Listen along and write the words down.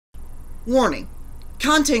Warning.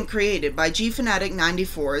 Content created by Gfanatic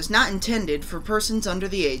 94 is not intended for persons under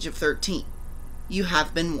the age of 13. You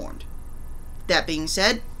have been warned. That being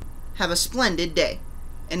said, have a splendid day,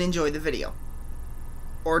 and enjoy the video.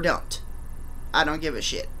 Or don't. I don't give a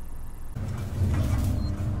shit.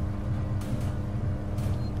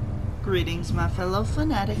 Greetings, my fellow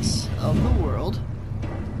fanatics of the world.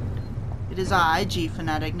 It is I,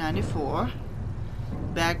 Gfanatic 94,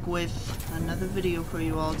 back with another video for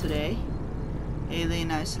you all today.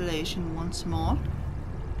 Alien Isolation once more.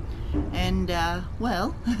 And,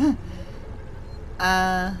 well,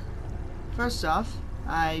 first off,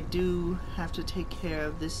 I do have to take care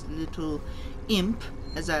of this little imp,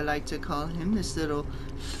 as I like to call him, this little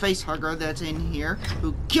facehugger that's in here,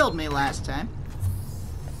 who killed me last time.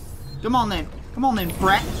 Come on then,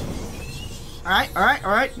 brat.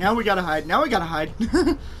 Alright, now we gotta hide,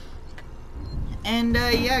 And,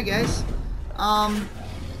 yeah, guys,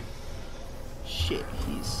 shit,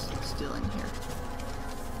 he's still in here.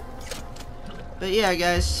 But yeah,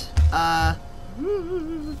 guys, I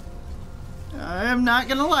am not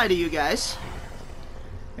gonna lie to you guys.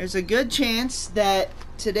 There's a good chance that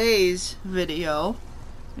today's video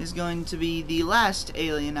is going to be the last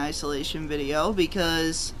Alien Isolation video,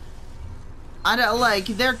 because I don't, like,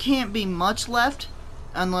 there can't be much left,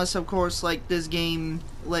 unless, of course, like, this game,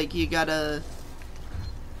 like, you gotta...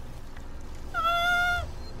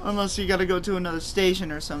 Unless you gotta go to another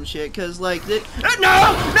station or some shit, cause like the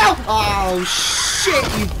no! Oh shit,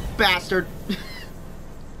 you bastard!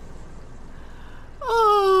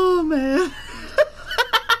 Oh man!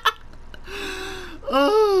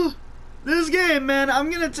 Oh, this game, man! I'm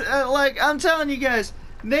telling you guys,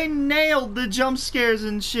 they nailed the jump scares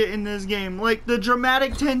and shit in this game. Like the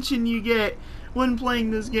dramatic tension you get when playing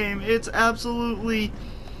this game, it's absolutely,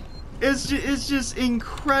 it's just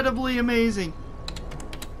incredibly amazing.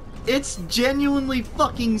 It's genuinely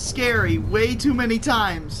fucking scary way too many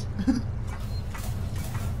times.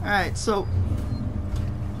 Alright, so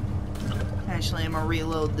actually I'm gonna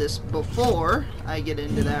reload this before I get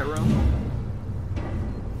into that room.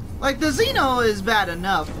 Like, the Xeno is bad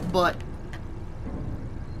enough, but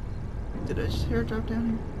did I just hear it drop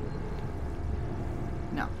down here?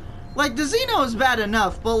 No. Like, the Xeno is bad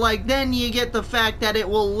enough, but like then you get the fact that it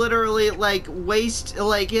will literally like waste,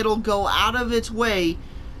 like it'll go out of its way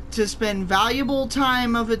to spend valuable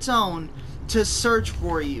time of its own to search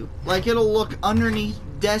for you. Like, it'll look underneath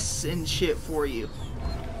desks and shit for you.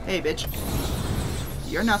 Hey, bitch.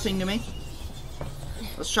 You're nothing to me.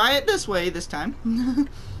 Let's try it this way this time.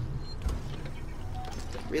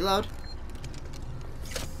 Reload.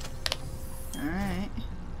 Alright.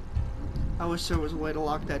 I wish there was a way to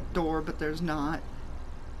lock that door, but there's not.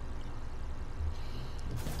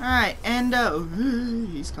 Alright, and,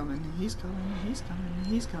 he's coming.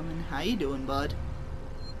 How you doing, bud?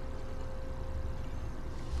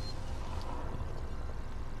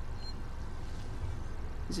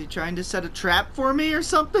 Is he trying to set a trap for me or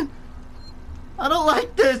something? I don't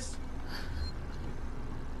like this!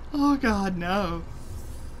 Oh god, no.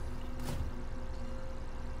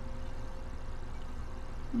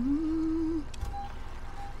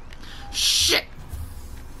 Shit!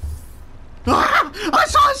 Ah! I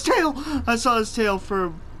saw his tail! I saw his tail for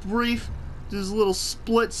a brief, just little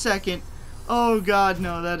split second. Oh god,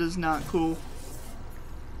 no, that is not cool.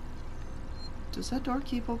 Does that door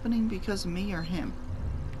keep opening because of me or him?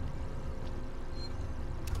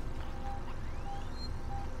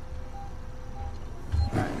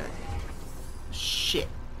 Alright. Shit.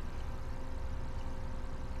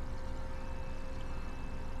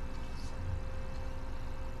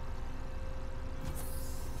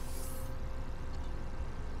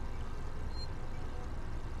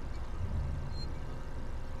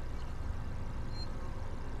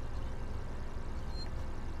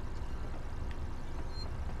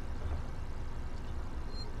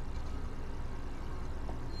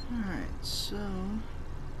 Alright, so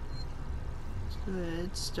let's go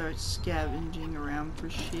ahead, start scavenging around for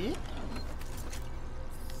shit.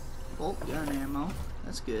 Bolt gun ammo,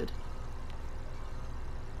 that's good.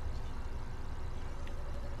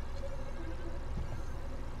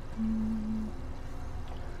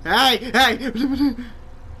 Hey!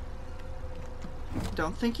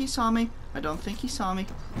 Don't think he saw me. I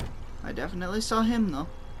definitely saw him though.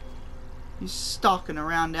 He's stalking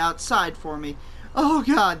around outside for me. Oh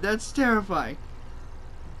god, that's terrifying.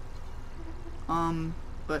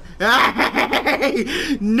 But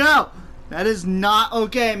hey! No! That is not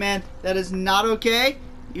okay, man. That is not okay.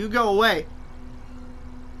 You go away.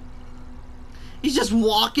 He's just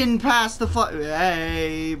walking past the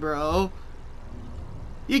Hey, bro.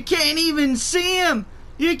 You can't even see him.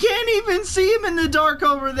 You can't even see him in the dark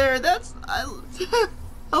over there. That's... I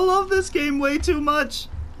love this game way too much.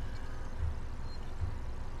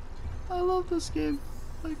 I love this game.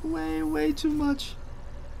 Like, way too much.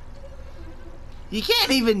 You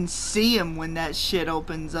can't even see him when that shit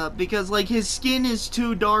opens up because, like, his skin is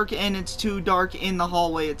too dark and it's too dark in the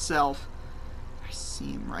hallway itself. I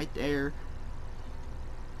see him right there.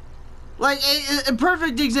 Like, a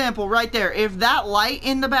perfect example right there. If that light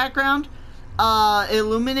in the background,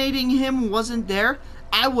 illuminating him wasn't there,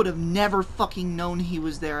 I would have never fucking known he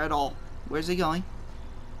was there at all. Where's he going?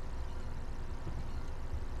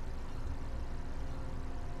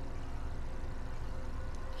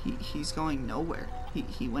 He's going nowhere.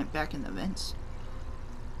 He went back in the vents.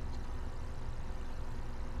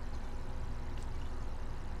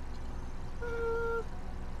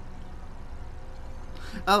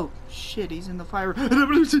 Oh, shit, he's in the fire.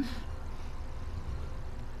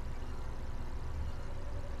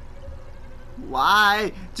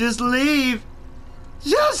 Why? Just leave!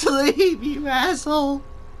 Just leave, you asshole!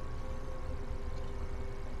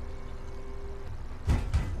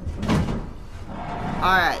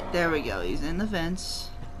 Alright, there we go. He's in the vents.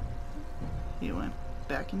 He went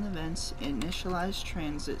back in the vents. Initialize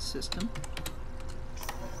transit system.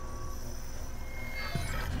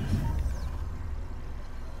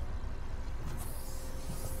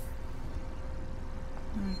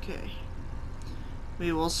 Okay.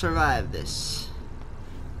 We will survive this.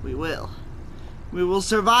 We will. We will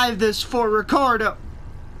survive this for Ricardo.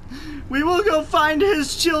 We will go find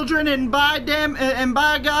his children, and by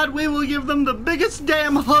God, we will give them the biggest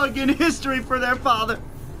damn hug in history for their father.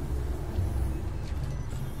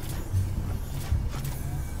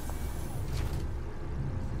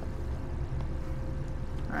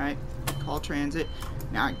 Alright, call transit.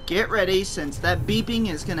 Now get ready, since that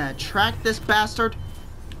beeping is gonna attract this bastard.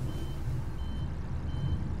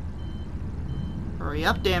 Hurry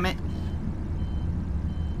up, damn it.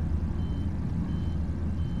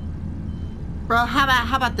 Bro,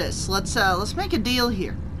 how about this? Let's make a deal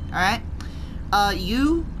here. Alright?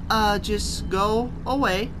 You just go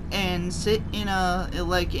away and sit in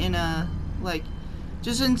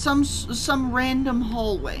just in some random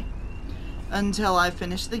hallway until I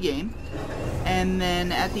finish the game. And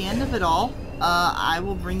then at the end of it all, I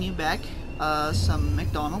will bring you back some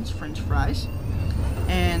McDonald's French fries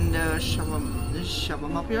and shove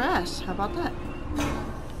them up your ass. How about that?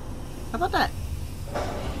 How about that?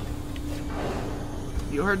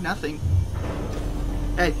 You heard nothing.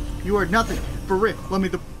 Hey, you heard nothing. For real. Let me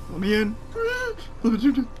in.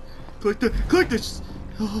 Click this.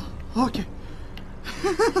 Oh, okay.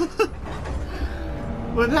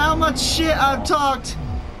 With how much shit I've talked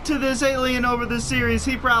to this alien over the series,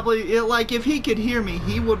 he probably, like, if he could hear me,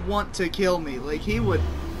 he would want to kill me. Like, he would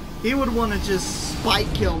want to just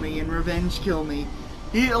spite kill me and revenge kill me.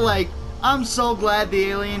 I'm so glad the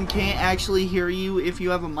alien can't actually hear you if you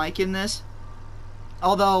have a mic in this.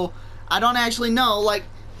 Although, I don't actually know, like,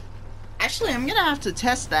 actually, I'm gonna have to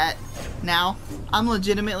test that now. I'm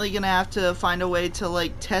legitimately gonna have to find a way to,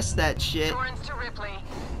 like, test that shit. Torrance to Ripley.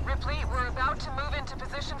 Ripley, we're about to move into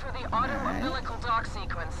position for the auto-umbilical dock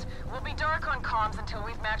sequence. We'll be dark on comms until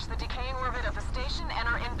we've matched the decaying orbit of the station and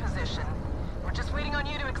are in position. We're just waiting on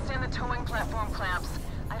you to extend the towing platform clamps.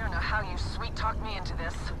 I don't know how you sweet-talked me into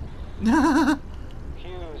this.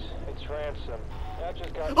 Hughes, it's Ransom. I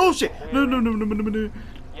just got Oh shit! No.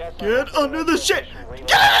 Yes, Get under the shit! Get under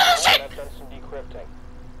the shit! I've done some decrypting.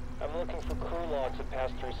 I'm looking for crew logs that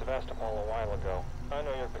passed through Sevastopol a while ago. I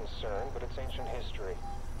know you're concerned, but it's ancient history.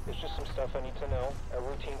 There's just some stuff I need to know. A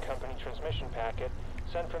routine company transmission packet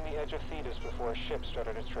sent from the edge of Thetis before a ship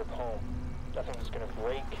started its trip home. Nothing that's gonna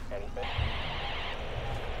break anything.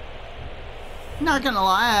 Not gonna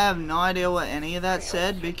lie, I have no idea what any of that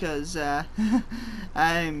said because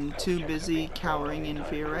I'm too busy cowering in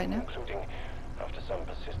fear right now. Including, after some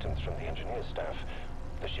persistence from the engineer staff,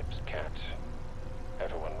 the ship's cat.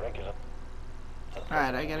 Everyone regular.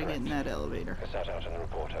 Alright, I gotta get in that elevator. I sat out in the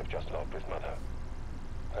report I've just logged with Mother.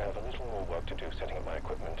 I have a little more work to do setting up my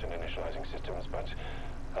equipment and initializing systems, but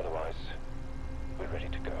otherwise, we're ready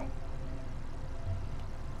to go.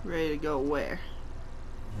 Ready to go where?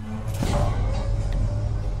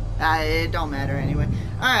 It don't matter anyway.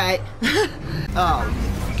 Alright. Oh,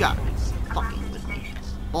 you gotta be fucking with me.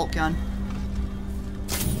 Bolt gun.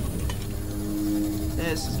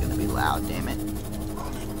 This is gonna be loud, damn it.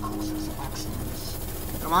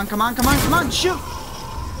 Come on, shoot!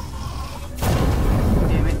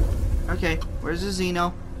 Damn it. Okay, where's the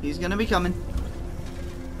Xeno? He's gonna be coming.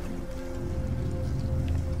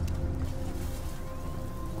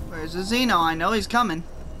 Where's the Xeno? I know he's coming.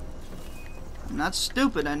 I'm not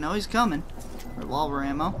stupid. I know he's coming. Revolver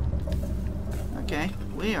ammo. Okay.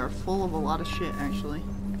 We are full of a lot of shit, actually.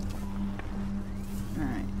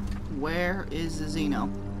 Alright. Where is the Xeno?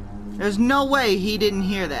 There's no way he didn't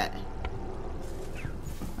hear that.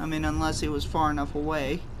 I mean, unless he was far enough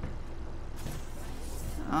away.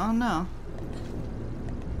 Oh, no.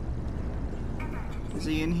 Is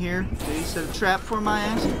he in here? Did he set a trap for my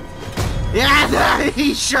ass? Yeah,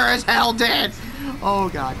 he sure as hell did! Oh,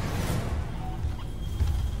 God.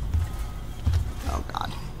 Oh,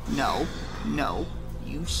 God. No. No.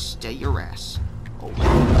 You stay your ass. Oh,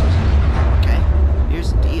 okay.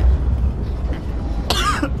 Here's the deal.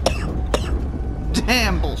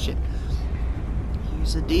 Damn bullshit.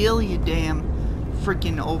 Here's the deal, you damn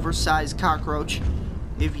freaking oversized cockroach.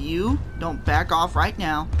 If you don't back off right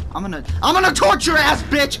now, I'm gonna torture your ass,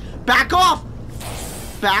 bitch! Back off!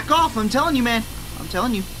 Back off, I'm telling you, man. I'm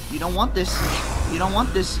telling you, you don't want this. You don't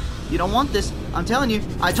want this. You don't want this. I'm telling you.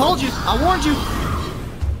 I told you. I warned you.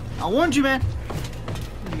 I warned you, man.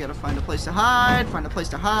 You gotta find a place to hide, find a place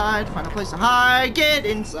to hide, find a place to hide, get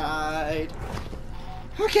inside.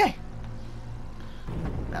 Okay.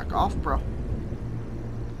 Back off, bro.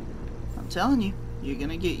 I'm telling you, you're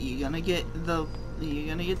gonna get the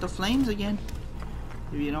flames again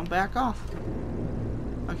if you don't back off.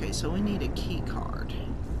 Okay, so we need a key card.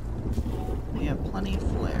 We have plenty of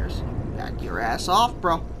flares. Back your ass off,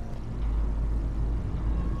 bro.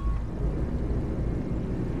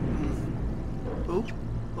 Oop.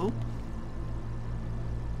 Oop.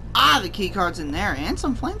 Ah, the key card's in there, and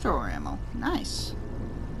some flamethrower ammo. Nice.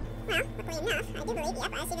 Well, luckily enough, I do believe,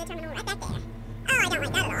 yep, I see the terminal right back there. Oh, I don't like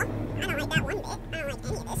that at all. I don't like that one bit. I don't like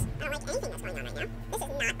any of this. I don't like anything that's going on right now. This is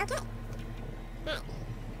not okay. Alright.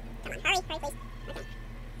 Come on, hurry, hurry, please. Okay.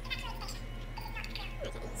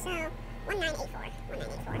 Okay, so, 1984.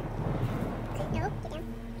 1984. No, get down.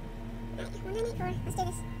 Alright, 1984. Let's do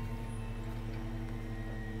this.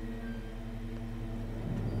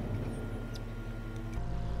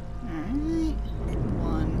 Alright.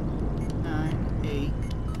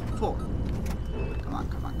 1984. Come on,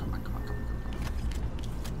 come on, come on, come on, come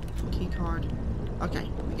on. Key card. Okay,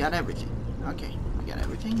 we got everything. Okay, we got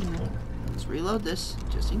everything in there. Let's reload this,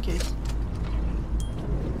 just in case.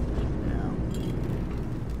 Now,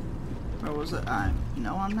 where was it?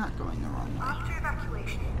 No, I'm not going the wrong way. After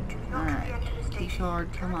evacuation, do not re-enter the Key station.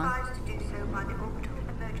 card, come on. Advised to do so by the orbital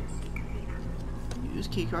emergency convener. Use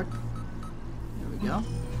key card. There we go.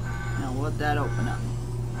 Now what'd that open up?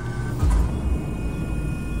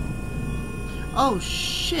 Oh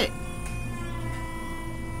shit!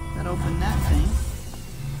 That opened that thing.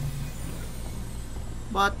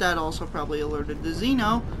 But that also probably alerted the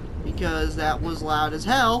Xeno, because that was loud as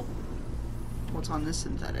hell. What's on this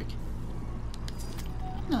synthetic?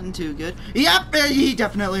 Nothing too good. Yep! He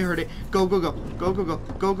definitely heard it. Go, go, go. Go, go, go.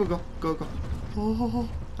 Go, go, go. Go, go. Oh,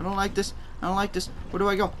 I don't like this. I don't like this. Where do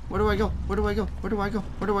I go? Where do I go? Where do I go? Where do I go?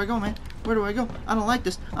 Where do I go, man? Where do I go? I don't like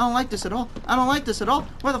this. I don't like this at all. I don't like this at all.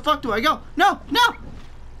 Where the fuck do I go? No! No!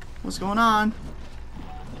 What's going on?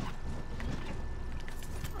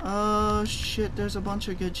 Oh, shit. There's a bunch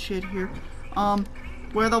of good shit here.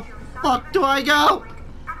 Where the fuck do I go?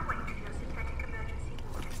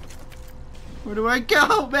 Where do I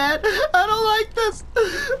go, man? I don't like this.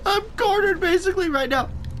 I'm cornered basically right now.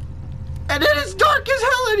 And it is dark as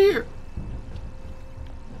hell in here.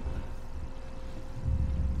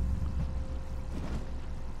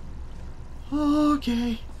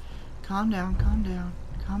 Okay. Calm down, calm down,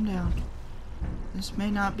 calm down. This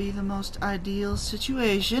may not be the most ideal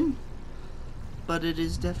situation, but it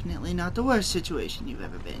is definitely not the worst situation you've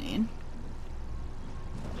ever been in.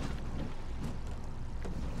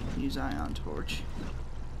 Use ion torch.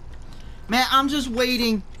 Man, I'm just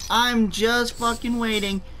waiting. I'm just fucking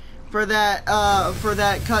waiting for that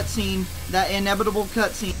cutscene, that inevitable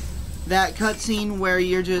cutscene. That cutscene where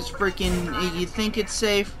you're just freaking, you think it's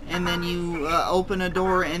safe, and then you open a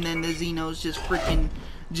door, and then the Xeno's just freaking,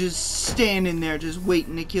 just standing there, just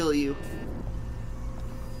waiting to kill you.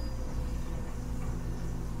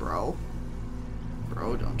 Bro.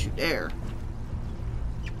 Bro, don't you dare.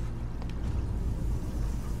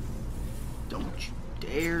 Don't you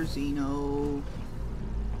dare, Xeno.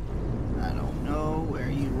 I don't know where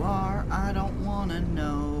you are. I don't want to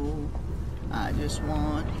know. I just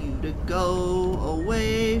want you to go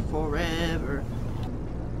away forever.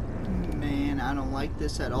 Man, I don't like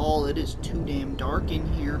this at all. It is too damn dark in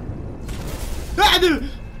here.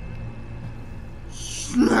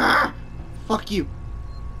 Ah, fuck you.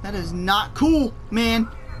 That is not cool, man.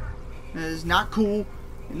 That is not cool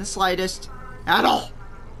in the slightest at all.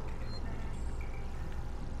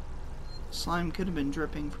 Slime could have been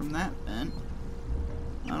dripping from that vent.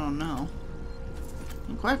 I don't know.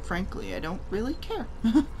 And quite frankly, I don't really care.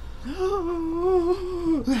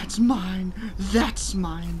 That's mine. That's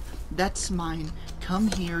mine. That's mine.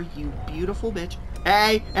 Come here, you beautiful bitch.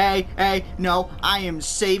 Hey, hey, hey. No, I am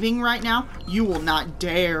saving right now. You will not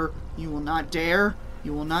dare. You will not dare.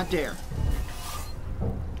 You will not dare.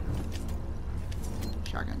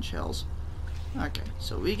 Shotgun shells. Okay,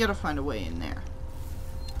 so we gotta find a way in there.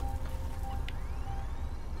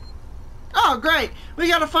 Oh, great! We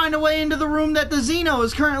gotta find a way into the room that the Xeno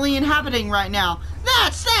is currently inhabiting right now.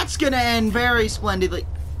 That's gonna end very splendidly.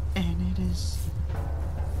 And it is...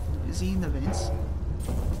 Is he in the vents?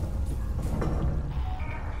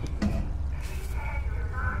 Okay.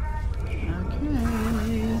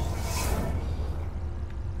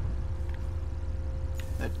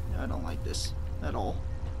 I don't like this at all.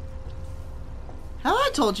 Have I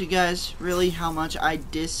told you guys really how much I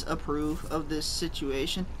disapprove of this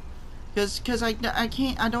situation? Because I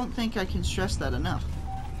don't think I can stress that enough.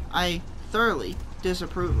 I thoroughly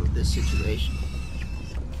disapprove of this situation.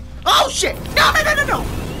 Oh shit! No, no, no, no, no!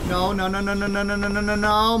 No, no, no, no, no, no, no, no, no, no,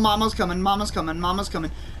 no. Mama's coming, mama's coming, mama's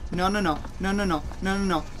coming. No, no, no, no, no, no, no, no,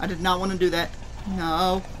 no. I did not want to do that.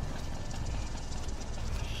 No.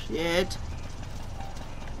 Shit.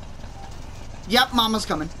 Yep, mama's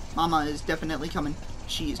coming. Mama is definitely coming.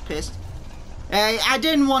 She is pissed. Hey, I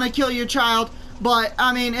didn't want to kill your child, but,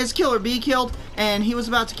 I mean, it's kill or be killed, and he was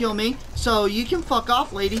about to kill me, so you can fuck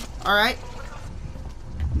off, lady, alright?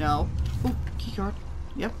 No. Ooh, keycard.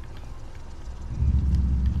 Yep.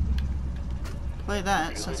 Play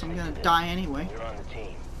that, since I'm gonna die anyway. You're on the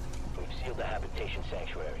team. We've sealed the habitation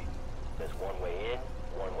sanctuary. There's one way in,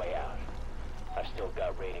 one way out. I've still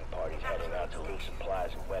got raiding parties heading out to loot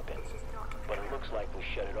supplies and weapons, but it looks like we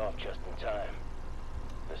shut it off just in time.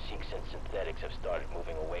 The Sikhs and synthetics have started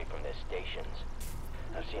moving away from their stations.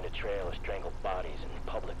 I've seen a trail of strangled bodies in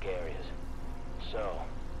public areas. So,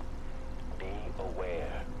 be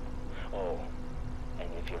aware. Oh, and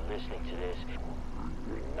if you're listening to this,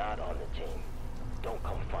 you're not on the team. Don't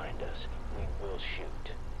come find us. We will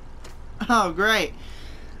shoot. Oh, great.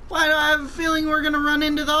 Why do I have a feeling we're gonna run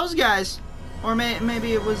into those guys? Or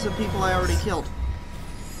maybe it was the people I already killed.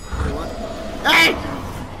 Wait, what? Hey!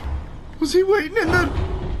 Was he waiting in the...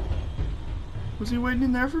 Was he waiting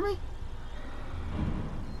in there for me?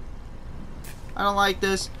 I don't like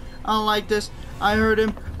this. I don't like this. I heard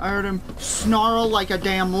him snarl like a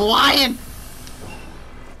damn lion!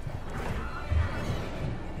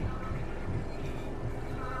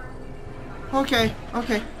 Okay,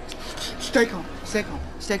 okay. Stay calm, stay calm,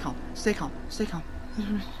 stay calm, stay calm, stay calm.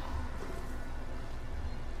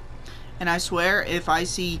 And I swear, if I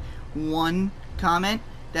see one comment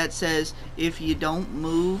that says, if you don't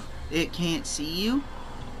move, it can't see you,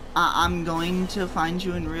 I'm going to find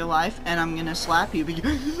you in real life and I'm going to slap you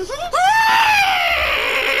because...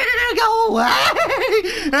 Go away!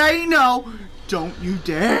 Hey, no! Don't you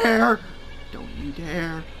dare! Don't you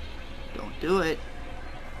dare. Don't do it.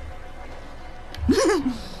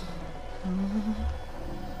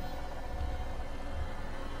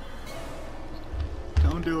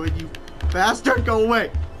 Don't do it, you bastard! Go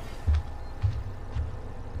away!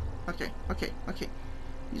 Okay, okay, okay.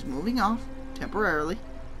 He's moving off temporarily.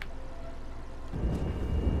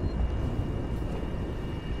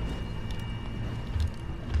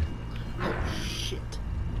 Oh shit.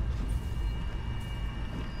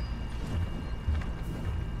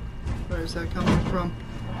 Where is that coming from?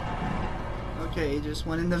 Okay, he just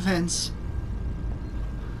went in the vents.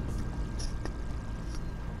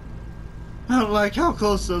 I don't like how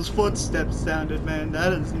close those footsteps sounded, man.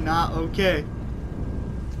 That is not okay.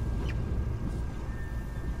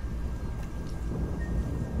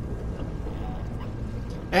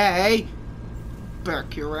 Hey!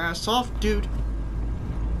 Back your ass off, dude.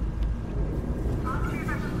 After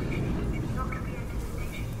evacuation, do not reenter the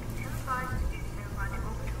station. Until advised to do so by the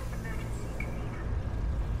orbital emergency convener.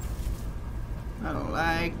 I don't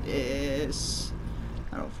like this.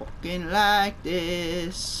 I don't fucking like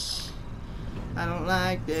this. I don't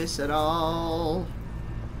like this at all.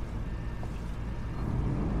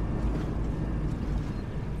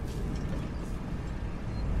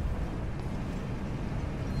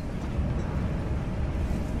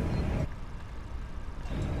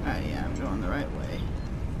 Yeah, I'm going the right way.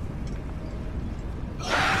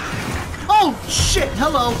 Oh shit!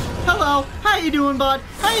 Hello, hello. How you doing, bud?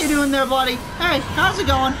 How you doing there, buddy? Hey, how's it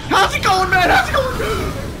going? How's it going, man? How's it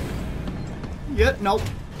going? Yeah, nope.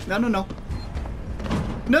 No, no, no.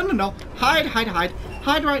 No, no, no. Hide, hide, hide.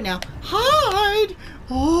 Hide right now. Hide!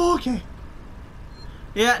 Okay.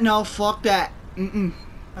 Yeah, no, fuck that.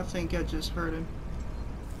 I think I just heard him.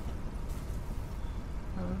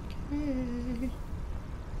 away.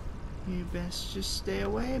 You best just stay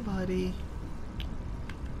away, buddy.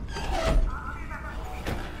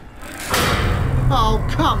 Oh,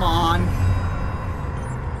 come on.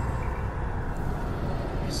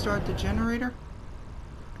 Start the generator?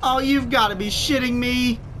 Oh, you've got to be shitting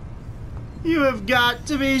me. You have got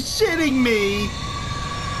to be shitting me.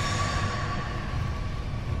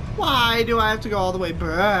 Why do I have to go all the way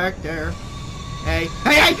back there? Hey,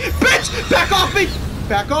 hey, hey, bitch! Back off me!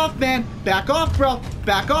 Back off, man. Back off, bro.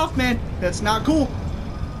 Back off, man. That's not cool.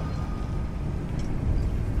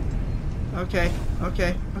 Okay,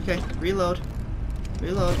 okay, okay. Reload.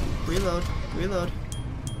 Reload, reload, reload.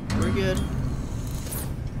 We're good.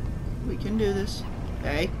 We can do this.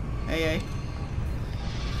 Hey, hey, hey.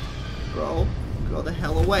 Bro, go the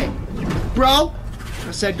hell away. Bro!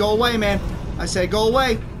 I said go away, man. I said go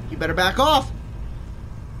away. You better back off.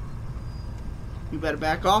 You better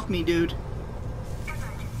back off me, dude.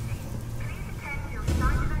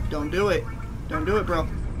 Don't do it. Don't do it, bro.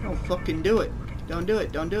 Don't fucking do it. Don't do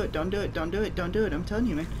it. Don't do it. Don't do it. Don't do it. Don't do it. I'm telling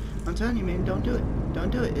you, man. I'm telling you, man. Don't do it. Don't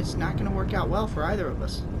do it. It's not going to work out well for either of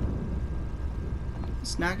us.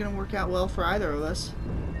 It's not going to work out well for either of us.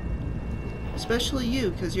 Especially you,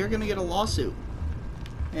 because you're going to get a lawsuit.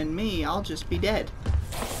 And me, I'll just be dead.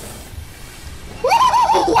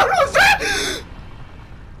 What was that?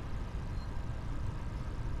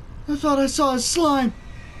 I thought I saw a slime.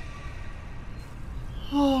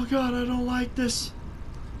 Oh god, I don't like this.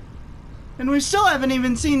 And we still haven't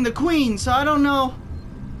even seen the queen, so I don't know.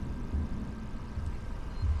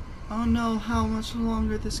 I don't know how much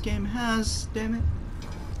longer this game has, damn it.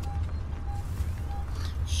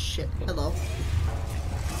 Shit, hello.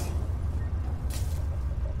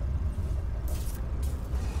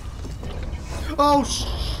 Oh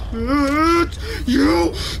shit!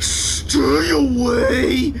 You stay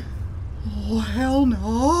away! Oh hell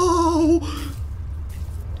no!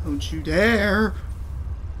 Don't you dare!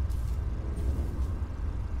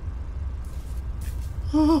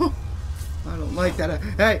 Oh, I don't like that.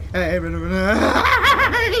 Hey, hey,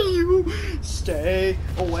 you stay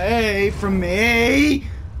away from me!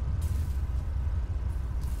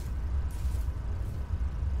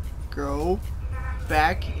 Go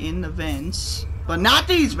back in the vents. But not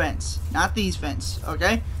these vents. Not these vents,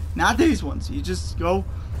 okay? Not these ones. You just go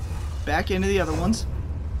back into the other ones.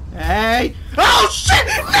 Hey! Oh shit!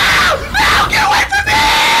 No! No! Get away from me!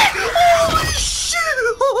 Holy shit!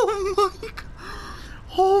 Oh my god!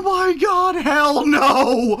 Oh my god! Hell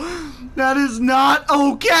no! That is not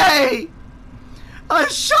okay! I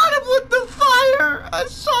shot him with the fire! I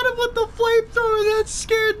shot him with the flamethrower! That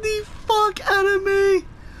scared the fuck out of me!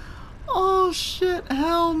 Oh shit!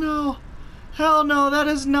 Hell no! Hell no! That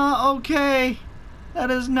is not okay!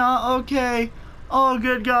 That is not okay! Oh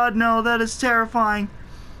good god, no! That is terrifying!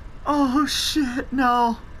 Oh shit,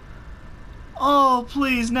 no. Oh,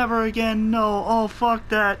 please, never again, no. Oh, fuck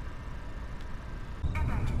that.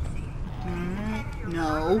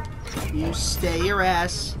 No. You stay your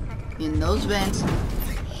ass in those vents.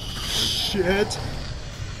 Shit.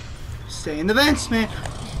 Stay in the vents, man.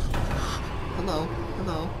 Hello,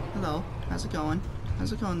 hello, hello. How's it going?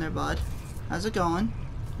 How's it going there, bud? How's it going?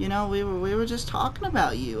 You know, we were just talking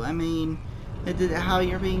about you. I mean, how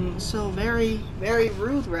you're being so very, very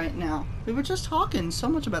rude right now. We were just talking so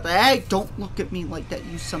much about that. Hey, don't look at me like that,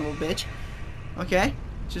 you son of a bitch. Okay?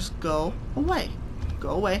 Just go away.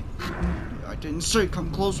 Go away. I didn't say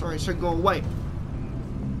come closer, I said go away.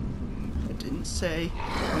 I didn't say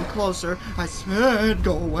come closer, I said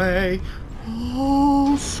go away.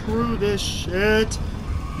 Oh, screw this shit.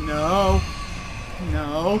 No.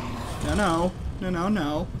 No. No, no. No, no,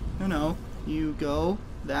 no. No, no. You go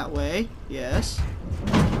that way. Yes.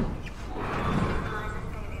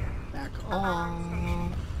 Back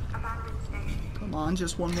off. Come on,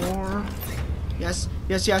 just one more. Yes,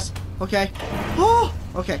 yes, yes. Okay. Oh!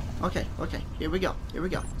 Okay, okay, okay. Here we go. Here we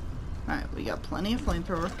go. Alright, we got plenty of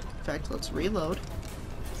flamethrower. In fact, let's reload.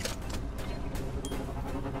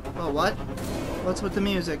 Oh, what? What's with the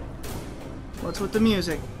music? What's with the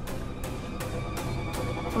music?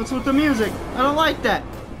 What's with the music? I don't like that.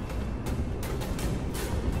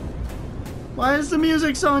 Why is the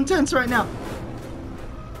music so intense right now?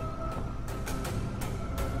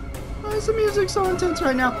 Why is the music so intense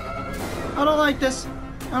right now? I don't like this.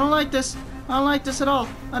 I don't like this. I don't like this at all.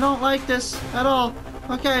 I don't like this at all.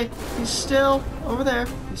 Okay, he's still over there.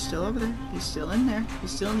 He's still over there. He's still in there.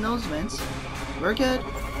 He's still in those vents. We're good.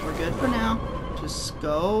 We're good for now. Just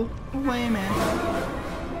go away, man.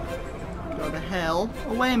 Go the hell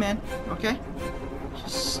away, man. Okay?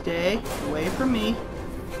 Just stay away from me.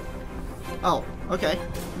 Oh, okay.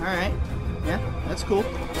 Alright. Yeah, that's cool.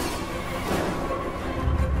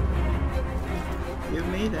 Give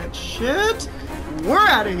me that shit. We're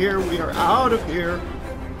out of here. We are out of here.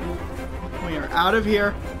 We are out of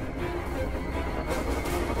here.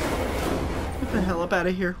 Get the hell up out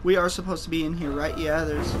of here. We are supposed to be in here, right? Yeah,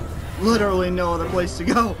 there's literally no other place to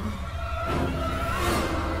go.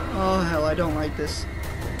 Oh, hell, I don't like this.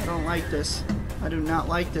 I don't like this. I do not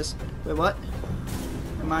like this. Wait, what?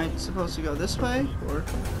 Am I supposed to go this way? Or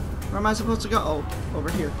where am I supposed to go? Oh, over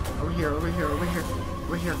here. Over here, over here, over here.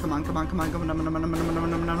 Over here. Come on, come on, come on, come on, come on, come on, come on, come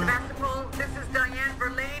on, come on. Sebastopol, this is Diane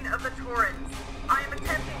Verlaine of the Torrens. I am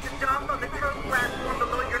attempting to dock on the turf platform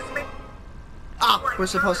below your space. Ah, we're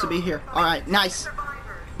supposed to be here. Alright, nice.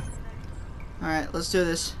 Alright, let's do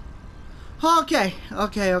this. Okay,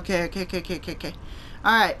 okay.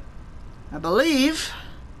 Alright.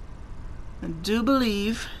 I do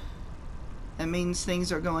believe that means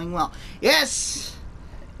things are going well. Yes!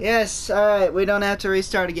 Yes, alright, we don't have to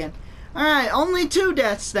restart again. Alright, only 2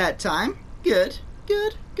 deaths that time. Good.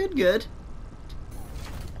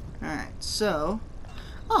 Alright, so...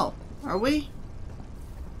 Oh, are we?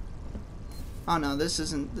 Oh no, this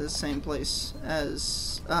isn't the same place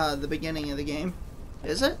as the beginning of the game.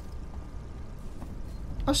 Is it?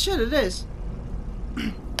 Oh shit, it is.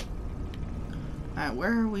 Alright,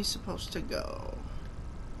 where are we supposed to go?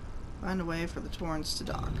 Find a way for the Torrens to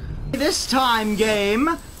dock. This time,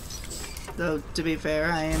 game! Though, to be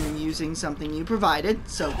fair, I am using something you provided,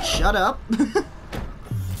 so shut up.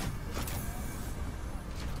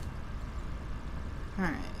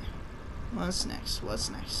 Alright. What's next? What's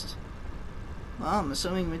next? Well, I'm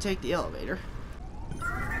assuming we take the elevator.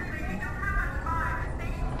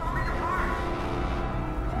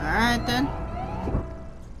 Alright then.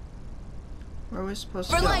 Where are we supposed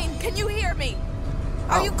to go? Verlaine, can you hear me?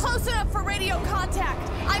 Are you close enough for radio contact?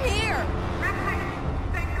 I'm here!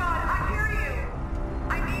 Thank God, I hear you!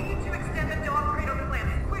 I need you to extend the dog cradle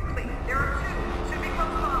planet, quickly. There are 2. Should be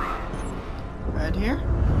close by. Right here?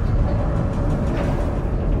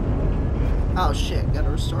 Oh shit, gotta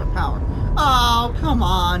restore power. Oh, come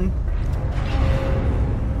on.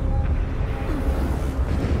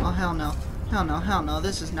 Oh, hell no. Hell no, hell no.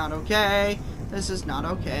 This is not okay. This is not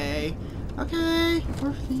okay. Okay,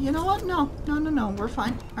 you know what? No, we're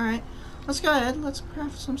fine. Alright, let's go ahead. Let's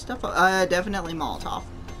craft some stuff. Definitely Molotov.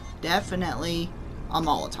 Definitely a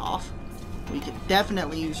Molotov. We could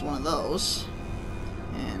definitely use one of those.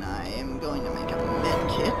 And I am going to make a med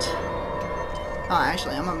kit. Oh,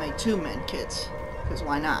 actually, I'm going to make 2 med kits. Because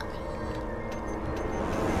why not?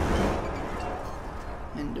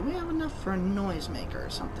 And do we have enough for a noisemaker or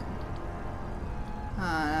something?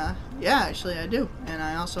 Yeah, actually I do. And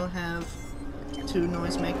I also have 2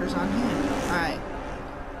 noisemakers on hand. Alright.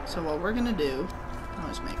 So what we're gonna do,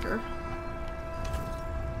 noisemaker.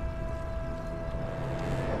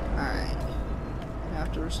 Alright. I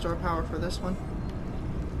have to restore power for this one?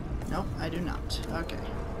 Nope, I do not. Okay.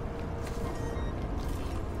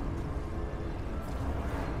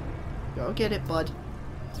 Go get it, bud.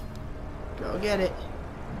 Go get it.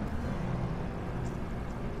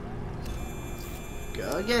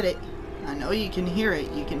 Go get it. I know you can hear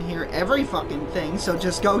it. You can hear every fucking thing, so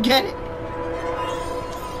just go get it.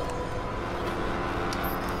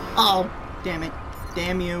 Oh, damn it.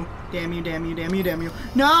 Damn you. Damn you, damn you, damn you, damn you.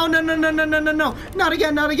 No, no, no, no, no, no, no, no. Not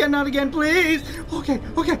again, not again, not again, please. Okay,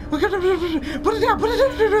 okay, okay. Put it down, put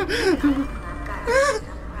it down.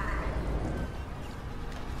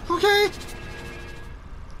 Okay.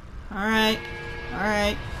 Alright.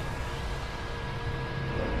 Alright.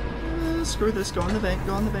 Screw this. Go in the bank.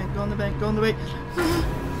 Go in the bank. Go in the bank. Go in the bank.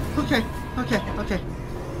 Okay. Okay. Okay.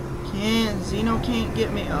 Zeno can't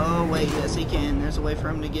get me. Oh wait, yes he can. There's a way for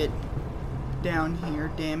him to get down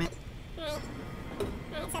here. Damn it. Alright.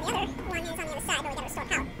 Alright, so the other one is on the other side, but we gotta restore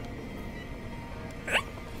power. Huh?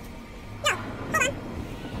 No, hold on.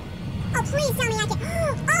 Oh, please tell me I can.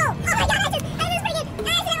 Oh my God, this is pretty good. I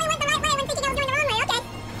accidentally went the right way when thinking I was going the wrong way. Okay.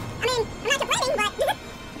 I mean, I'm not complaining, but it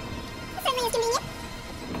certainly is convenient.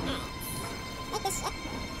 Take this shit.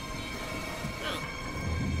 Alright.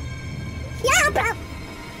 Yo, bro!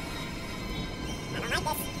 I don't like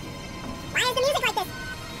this. Why is the music like this?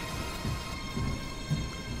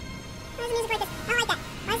 Why is the music like this? I don't like that.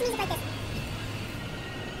 Why is the music like this?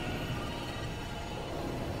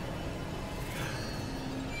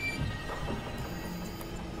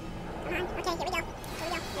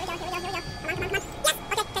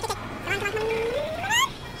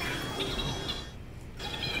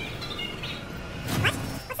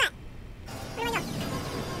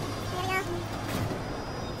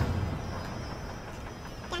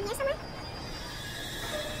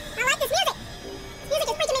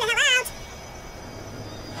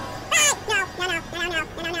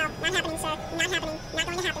 Not happening, sir. Not happening. Not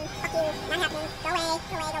going to happen. Fuck you. Not happening. Go away.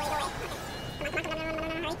 Go away. Go away. Go away. Okay. Come on.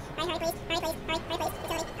 Hurry. Hurry, please. Hurry, please. Hurry, please. Utility.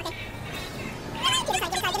 Okay. Get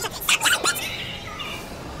inside. Stop yelling, bitch!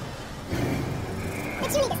 But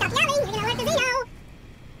you need to stop yelling. You're gonna alert the Zeno.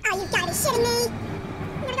 Oh, you gotta be shitting me.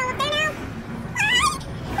 I'm gonna go up there now.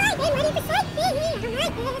 Why? I've been ready for something. I don't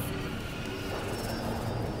like this.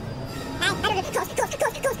 I don't know. Close.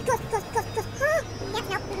 Yep,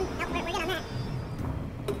 nope. Nope, we're good on that. Come on,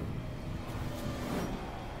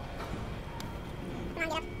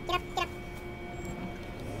 get up.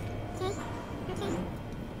 Okay.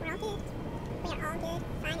 We're all good. We are all good.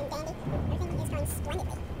 Fine and dandy. Everything is going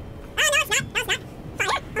splendidly. Oh, no, it's not.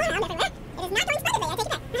 Fire! Oh, no, never. It is not going splendidly. I take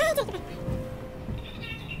it back.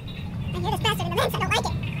 I hear this bastard in the vents. I don't like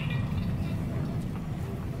it.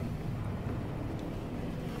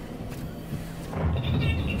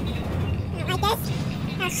 I don't like this.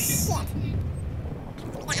 Oh, shit. Give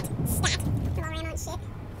me that. Stat. Some more ammo and shit.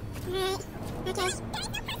 Alright. Okay.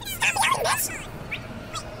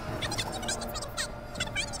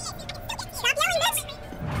 Stop yelling, bitch! Stop yelling, bitch!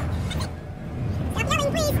 Stop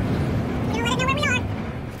yelling, please! You're gonna let us know where we are.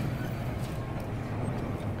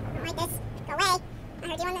 I don't like this. Go away. I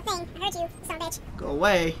heard you on the thing. I heard you, son of a bitch. Go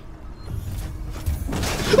away.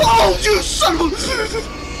 Oh, you son of a...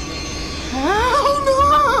 Hell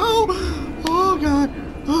no! Oh, God.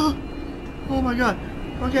 Oh, my God.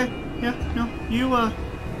 Okay. Yeah, no. You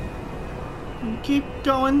keep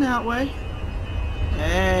going that way.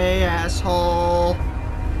 Hey, asshole.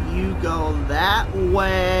 You go that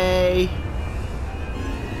way.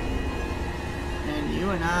 And you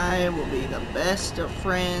and I will be the best of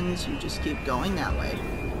friends. You just keep going that way.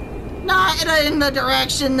 Not in the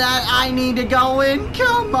direction that I need to go in.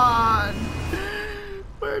 Come on.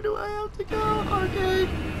 Where do I have to go? Okay.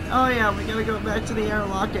 Oh yeah, we gotta go back to the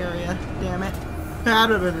airlock area. Damn it.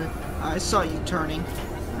 I saw you turning.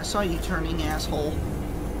 I saw you turning, asshole.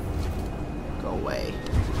 Go away.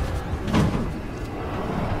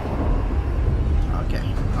 Okay.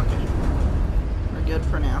 We're good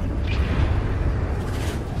for now.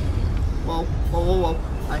 Whoa.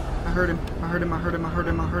 I heard him.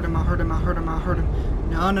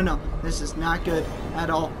 No. This is not good at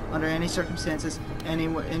all, under any circumstances,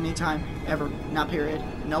 anytime, ever. Not period.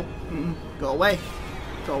 Nope. Go away.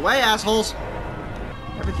 Go away, assholes.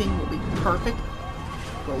 Everything will be perfect.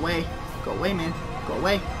 Go away. Go away, man. Go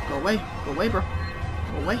away. Go away. Go away, bro.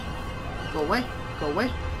 Go away. Go away. Go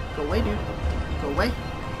away. Go away, dude. Go away.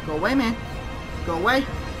 Go away, man. Go away.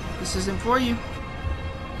 This isn't for you.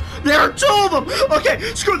 There are two of them! Okay,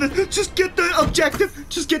 screw this. Just get the objective.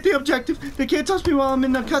 Just get the objective. They can't touch me while I'm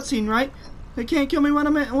in the cutscene, right? They can't kill me while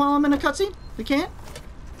I'm in a cutscene? They can't?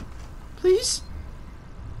 Please?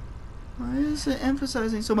 Why is it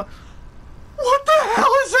emphasizing so much? What the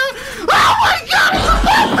hell is that? Oh my God!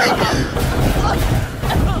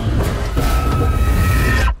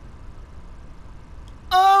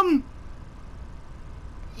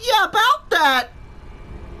 Yeah, about that.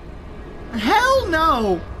 Hell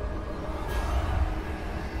no.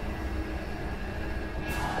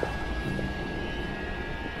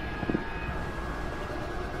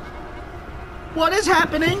 What is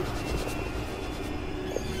happening?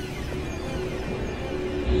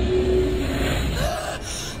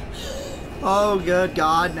 Oh, good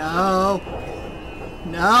God, no.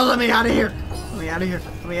 No, let me out of here. Let me out of here.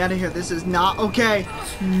 Let me out of here. This is not okay.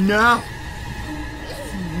 No.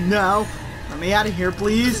 No. Let me out of here,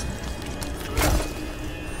 please.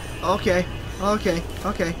 Okay. What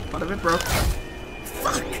if it broke?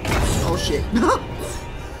 Fuck. Oh, shit.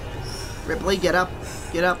 Ripley, get up.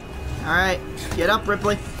 Get up. Alright. Get up,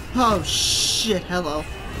 Ripley. Oh, shit. Hello.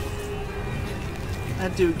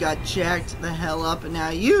 That dude got jacked the hell up, and now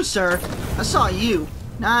you, sir, I saw you.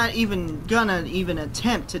 Not even gonna even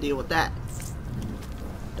attempt to deal with that.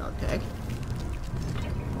 Dog tag.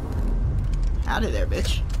 Out of there,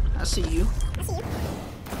 bitch. I see you. I see you.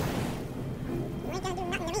 You ain't gonna do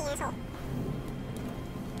nothing to me, asshole.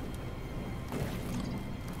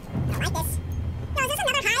 I don't like this. No, is this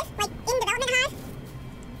another hive? Like, in development hive?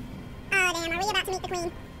 Oh, damn, are we about to meet the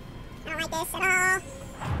queen? I don't like this at all.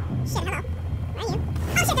 Shit, hello. Where are you?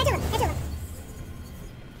 Oh, shit, there's two of them. There's two of them.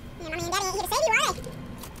 Yeah, Mommy and Daddy ain't here to save you, are they?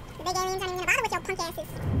 The big aliens aren't even gonna bother with your punk asses.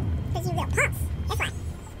 Because you little punks. That's why.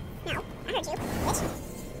 No, I heard you, bitch.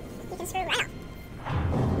 You can screw right off. Oh,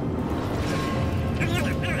 hell no.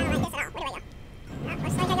 I don't like this at all. Where do I go? Oh,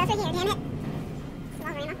 looks like I go through here, damn it.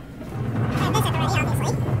 Longer ammo. I have this up already,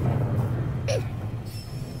 obviously. Hey,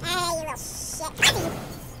 you little shit. I see you.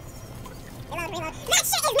 Reload. That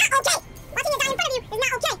shit is not okay! Watching it die in front of you is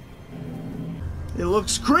not okay! It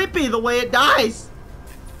looks creepy the way it dies.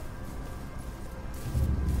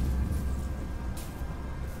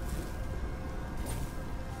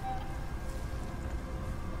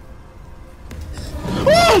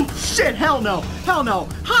 hell no. Hell no.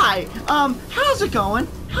 Hi. How's it going?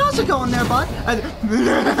 How's it going there, bud?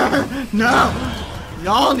 No.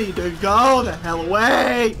 Y'all need to go the hell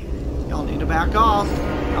away. Y'all need to back off.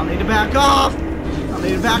 Y'all need to back off. Y'all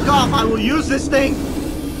need to back off. I will use this thing.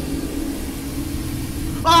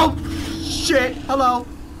 Oh, shit. Hello.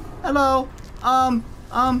 Hello.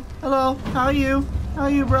 Hello. How are you? How are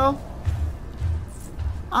you, bro?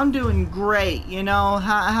 I'm doing great, you know.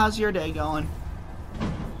 How's your day going?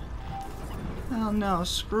 Oh no,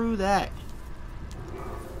 screw that.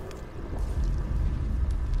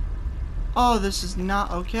 Oh, this is not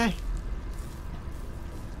okay.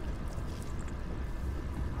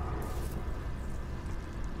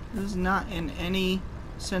 This is not in any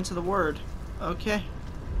sense of the word okay.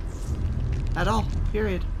 At all,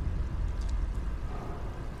 period.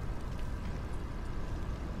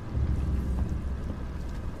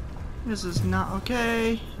 This is not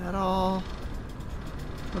okay at all.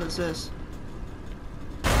 What is this?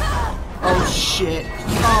 Oh shit.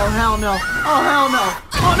 Oh hell no. Oh hell no.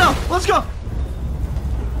 Oh no. Let's go.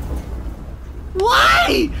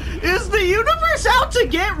 Why? Is the universe out to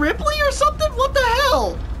get Ripley or something? What the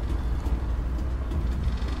hell?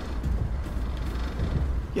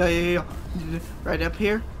 Yo. Right up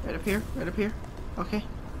here. Right up here. Right up here. Okay.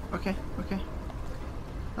 Okay. Okay.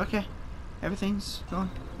 Okay. Everything's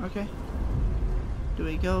going okay. Do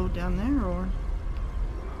we go down there or?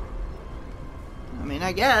 I mean,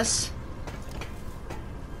 I guess.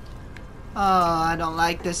 Oh, I don't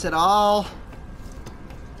like this at all.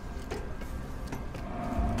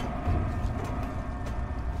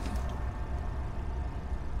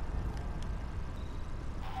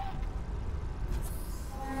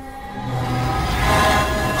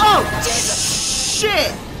 Oh,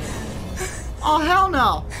 shit! Oh, hell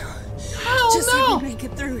no. Hell Just no. let me make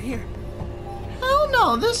it through here. Hell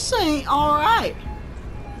no, this ain't alright.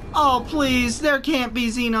 Oh, please, there can't be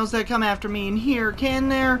Xenos that come after me in here, can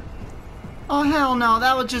there? Oh, hell no,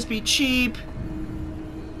 that would just be cheap.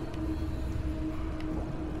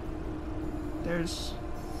 There's...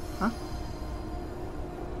 Huh?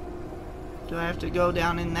 Do I have to go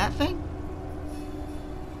down in that thing?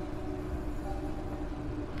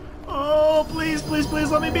 Oh, please, please,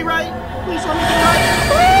 please, let me be right. Please let me be right.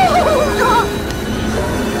 Oh, God.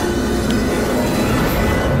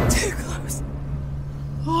 Too close.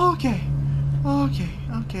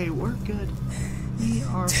 Okay, we're good. We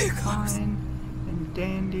are Too close. fine and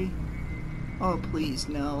dandy. Oh, please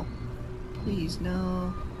no. Please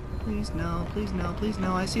no. Please no. Please no. Please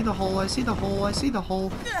no. I see the hole. I see the hole. I see the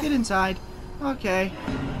hole. Get inside. Okay.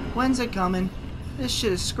 When's it coming? This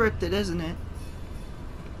shit is scripted, isn't it?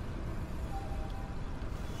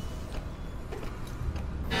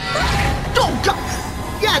 Oh, God!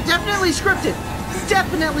 Yeah, definitely scripted.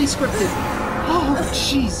 Definitely scripted. Oh,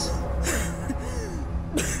 jeez.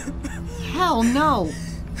 Hell no.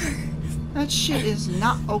 That shit is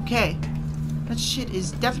not okay. That shit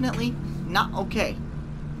is definitely not okay.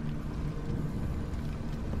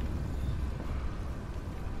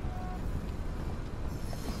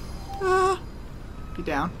 Get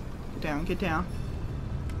down. Get down. Get down.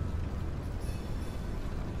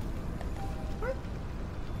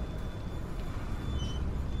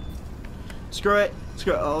 Screw it.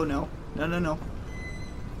 Screw it. Oh no. No.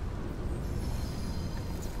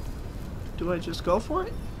 Do I just go for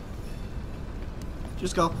it?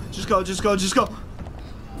 Just go. Just go.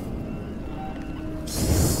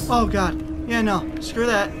 Oh god. Yeah, no. Screw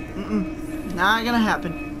that. Not gonna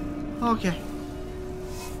happen. Okay.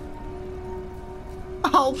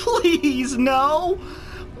 Oh, please, no!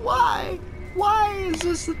 Why? Why is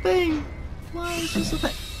this the thing? Why is this the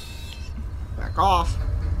thing? Back off.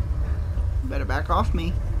 You better back off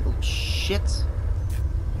me, little shits.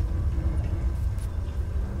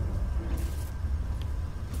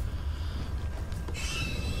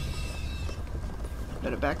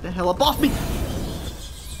 Better back the hell up off me!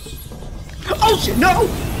 Oh shit, no!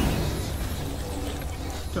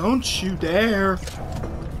 Don't you dare!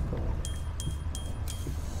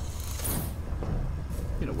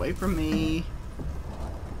 Get away from me.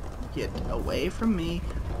 Get away from me.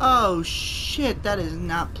 Oh shit, that is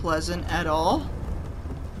not pleasant at all.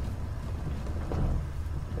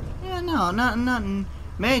 Yeah, no, nothing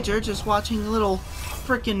major, just watching little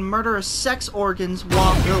freaking murderous sex organs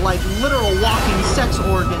walk, or like literal walking sex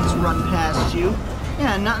organs run past you.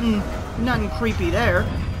 Yeah, nothing creepy there.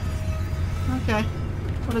 Okay.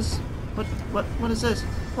 What is this?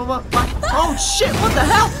 What? Oh shit, what the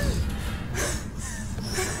hell?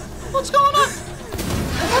 What's going on?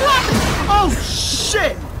 What happened? Oh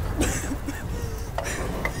shit!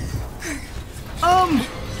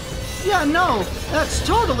 Yeah, no, that's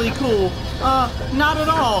totally cool. Not at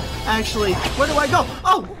all, actually. Where do I go?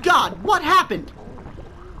 Oh, God, what happened?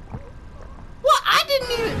 What? I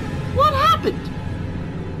didn't even... What happened?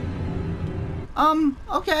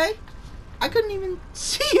 Okay. I couldn't even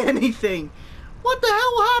see anything. What the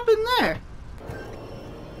hell happened there?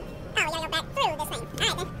 Oh, we gotta go back through this thing.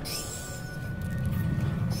 Alright then.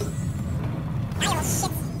 Bye, little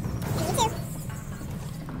shits. And you too.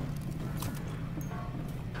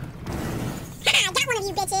 Haha, I got one of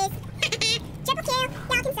you bitches. Triple kill.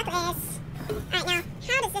 Y'all can suck less. Alright, now,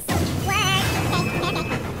 how does this work? Okay. Get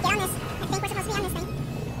on this. I think we're supposed to be on this thing.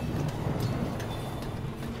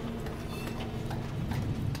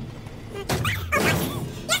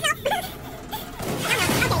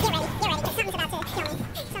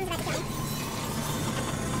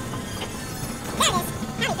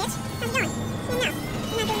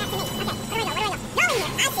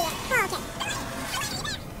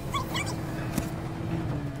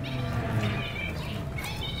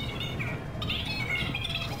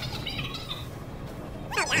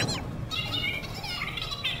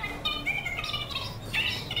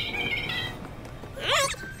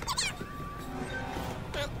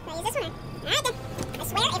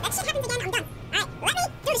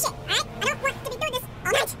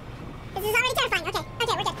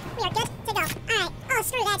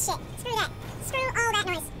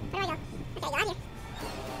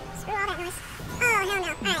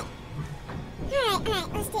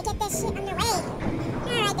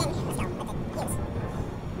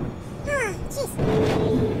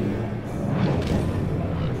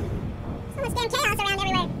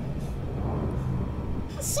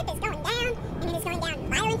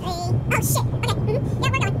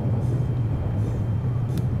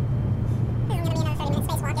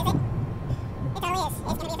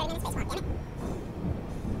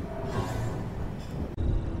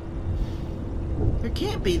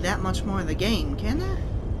 Be that much more of the game, can there?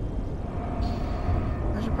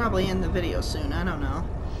 I should probably end the video soon, I don't know.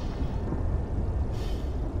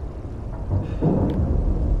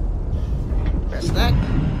 Press that.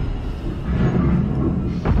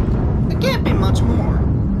 There can't be much more.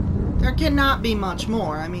 There cannot be much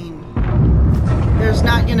more. I mean, there's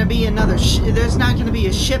not gonna be another there's not gonna be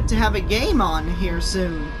a ship to have a game on here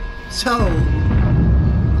soon. So,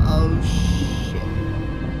 oh shit.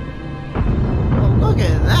 Look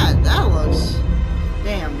at that. That looks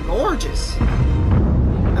damn gorgeous.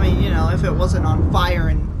 I mean, you know, if it wasn't on fire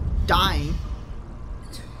and dying.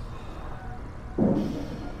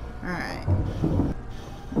 Alright.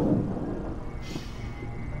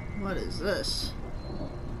 What is this?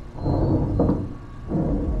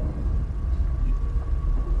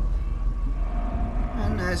 A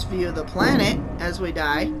nice view of the planet as we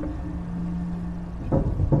die.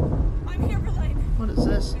 I'm here, Verlaine. What is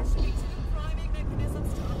this?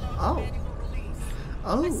 Oh.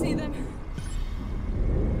 Oh. I see them.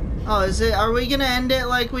 Oh, is it? Are we gonna end it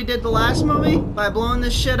like we did the last movie? By blowing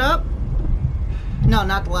this shit up? No,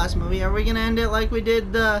 not the last movie. Are we gonna end it like we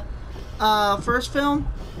did the first film?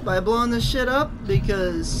 By blowing this shit up?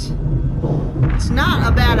 Because it's not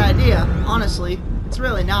a bad idea, honestly. It's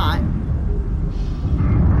really not.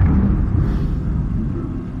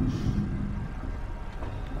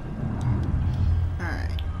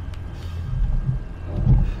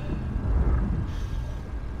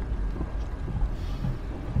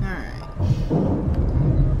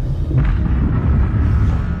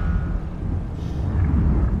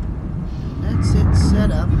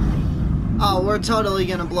 Oh, we're totally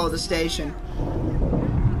gonna blow the station.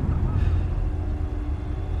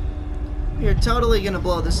 You're totally gonna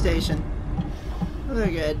blow the station.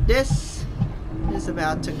 Look at this. It's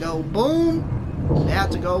about to go boom.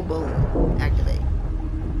 About to go boom. Activate.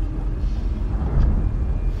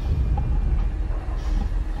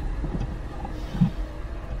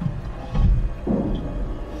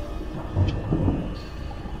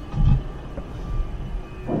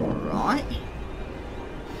 Right.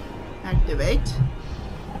 Activate.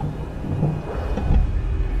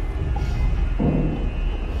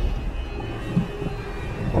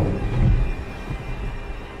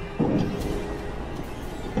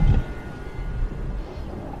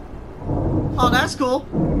 Oh, that's cool.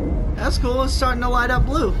 That's cool. It's starting to light up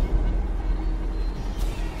blue.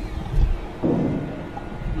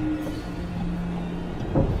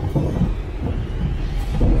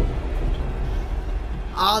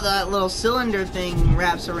 Oh, that little cylinder thing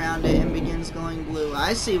wraps around it and begins glowing blue.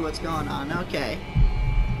 I see what's going on. Okay.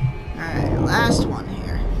 Alright, last one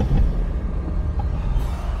here.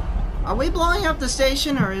 Are we blowing up the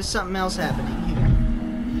station or is something else happening here?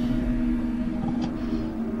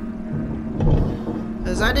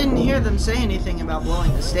 Because because I didn't hear them say anything about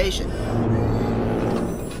blowing the station.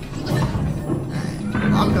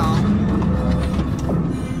 Lock on.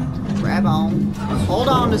 Grab on. Hold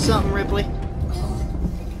on to something, Ripley.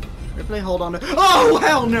 Ripley, hold on to... Oh,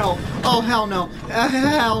 hell no! Oh, hell no.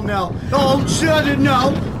 Hell no. Oh, shit,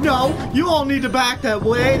 no. No. You all need to back that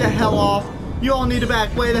way the hell off. You all need to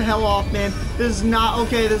back way the hell off, man. This is not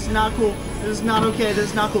okay. This is not cool. This is not okay. This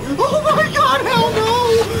is not cool. Oh, my God. Hell no.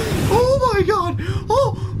 Oh, my God.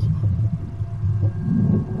 Oh.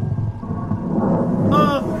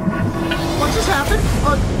 What just happened?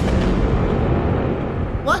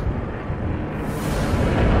 What?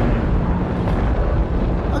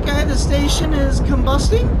 Okay, the station is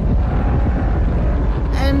combusting.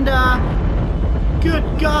 And, good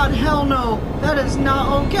God, hell no. That is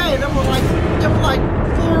not okay. There were like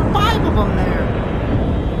 4 or 5 of them there.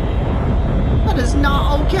 That is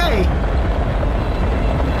not okay.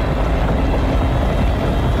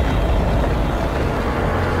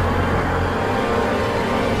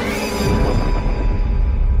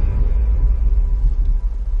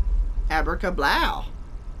 Abracablow.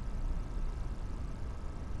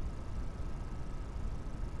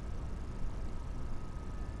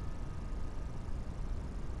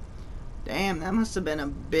 Damn, that must have been a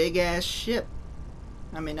big-ass ship.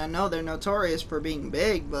 I mean, I know they're notorious for being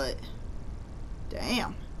big, but...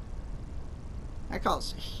 Damn. That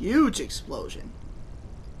caused a huge explosion.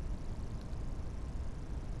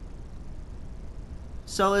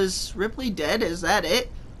 So is Ripley dead? Is that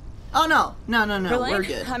it? Oh, no. No, Verlaine, we're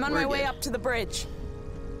good. I'm on We're my way good. up to the bridge.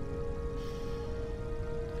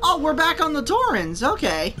 Oh, we're back on the Torrens.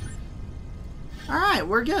 Okay. Alright,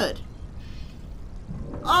 we're good.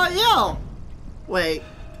 Oh, yo! Wait.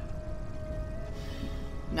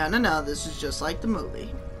 No. This is just like the movie.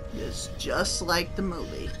 It's just like the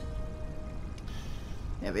movie.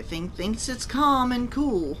 Everything thinks it's calm and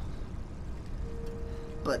cool.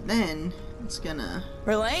 But then, it's gonna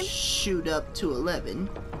Verlaine? shoot up to 11.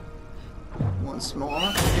 Once more.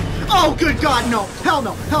 Oh, good God, no! Hell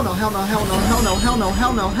no! Hell no! Hell no! Hell no! Hell no! Hell no!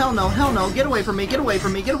 Hell no! Hell no! Hell no! Get away from me! Get away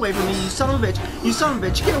from me! Get away from me! You son of a bitch! You son of a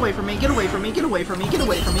bitch! Get away from me! Get away from me! Get away from me! Get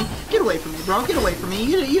away from me! Get away from me, bro! Get away from me!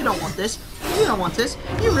 You don't want this! You don't want this!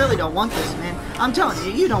 You really don't want this, man! I'm telling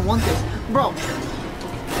you, you don't want this, bro!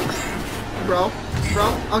 Bro!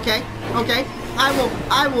 Okay.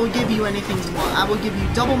 I will give you anything you want. I will give you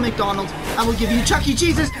double McDonald's. I will give you Chuck E.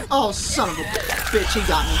 Cheese's. Oh, son of a bitch! He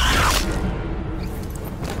got me.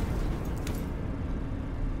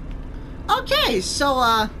 Okay, so,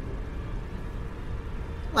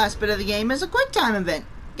 last bit of the game is a quick time event.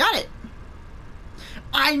 Got it.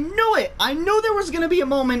 I knew it. I knew there was going to be a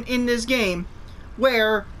moment in this game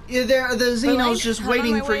where the Xeno's just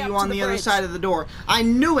waiting for you on the other side of the door. I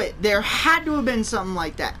knew it. There had to have been something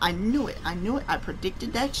like that. I knew it. I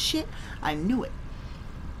predicted that shit. I knew it.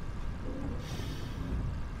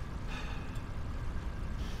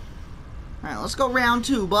 Alright, let's go round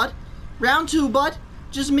 2, bud. Round 2, bud.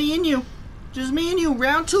 Just me and you. Just me and you.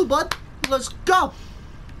 Round 2, bud. Let's go.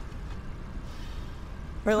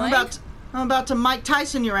 Verlaine? I'm about to Mike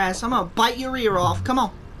Tyson your ass. I'm gonna bite your ear off. Come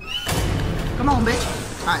on. Come on, bitch.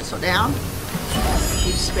 Alright, so down.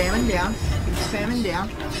 Keep spamming down. Keep spamming down.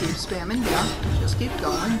 Keep spamming down. Just keep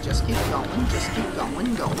going. Just keep going. Just keep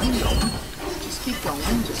going. Going. Just keep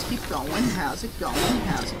going. Just keep going. How's it going?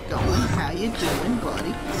 How's it going? How you doing,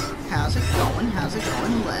 buddy? How's it going? How's it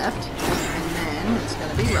going? Left. And then it's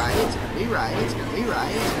gonna be right. It's gonna be right. It's gonna be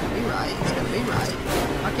right. It's gonna be right. It's gonna be right.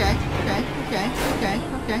 Okay.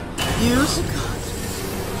 Use.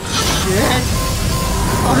 Shit.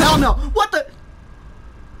 Oh, hell no. What the?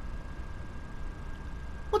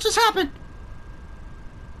 What just happened?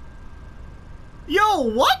 Yo,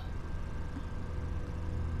 what?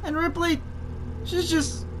 And Ripley, she's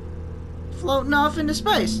just floating off into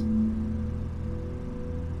space.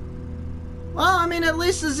 Well, I mean, at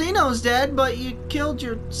least the Xeno's dead, but you killed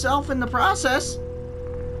yourself in the process.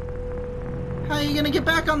 How are you gonna get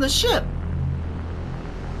back on the ship?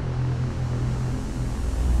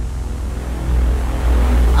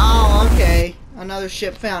 Oh, okay. Another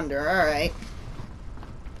ship found her. Alright.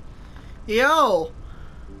 Yo!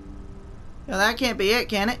 Yo, that can't be it,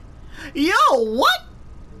 can it? Yo, what?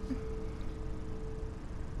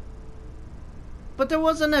 But there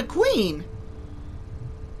wasn't a queen.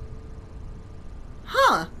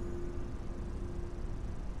 Huh.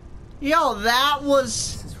 Yo, that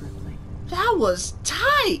was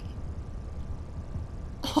tight.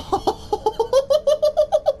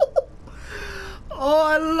 Oh,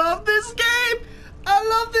 I love this game. I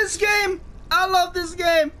love this game. I love this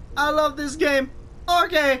game. I love this game.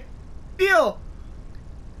 Okay. Yo.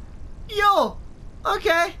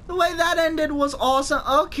 Okay, the way that ended was awesome.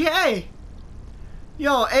 Okay.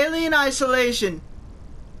 Yo, Alien Isolation.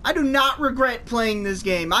 I do not regret playing this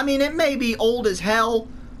game. I mean, it may be old as hell.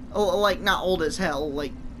 Like, not old as hell.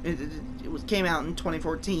 Like, it came out in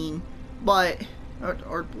 2014. But,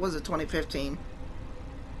 or was it 2015?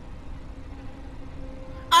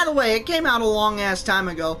 Either way, it came out a long-ass time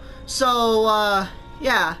ago. So,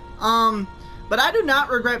 yeah. But I do not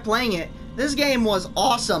regret playing it. This game was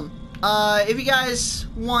awesome. If you guys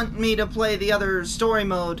want me to play the other story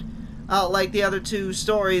mode, like the other 2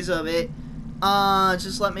 stories of it,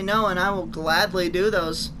 just let me know and I will gladly do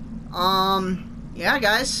those. Yeah,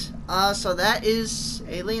 guys. So that is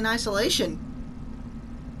Alien Isolation.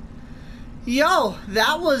 Yo,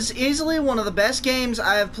 that was easily one of the best games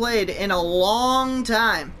I have played in a long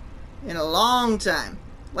time. In a long time.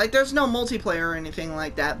 Like, there's no multiplayer or anything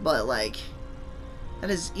like that, but, like, that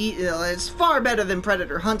is, it's far better than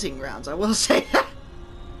Predator Hunting Grounds, I will say that.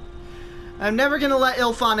 I'm never gonna let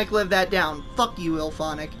Gfanatic live that down. Fuck you,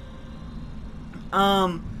 Gfanatic.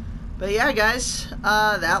 But yeah, guys,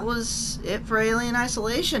 that was it for Alien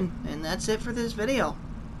Isolation, and that's it for this video.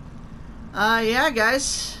 Yeah,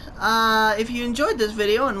 guys, if you enjoyed this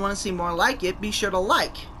video and want to see more like it, be sure to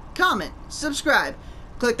like, comment, subscribe,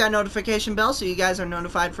 click that notification bell so you guys are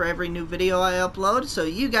notified for every new video I upload, so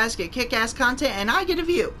you guys get kick-ass content and I get a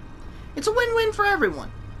view. It's a win-win for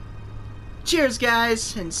everyone. Cheers,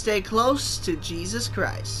 guys, and stay close to Jesus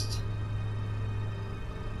Christ.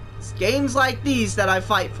 It's games like these that I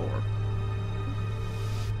fight for.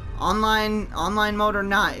 Online mode or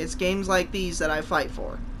not, it's games like these that I fight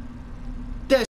for.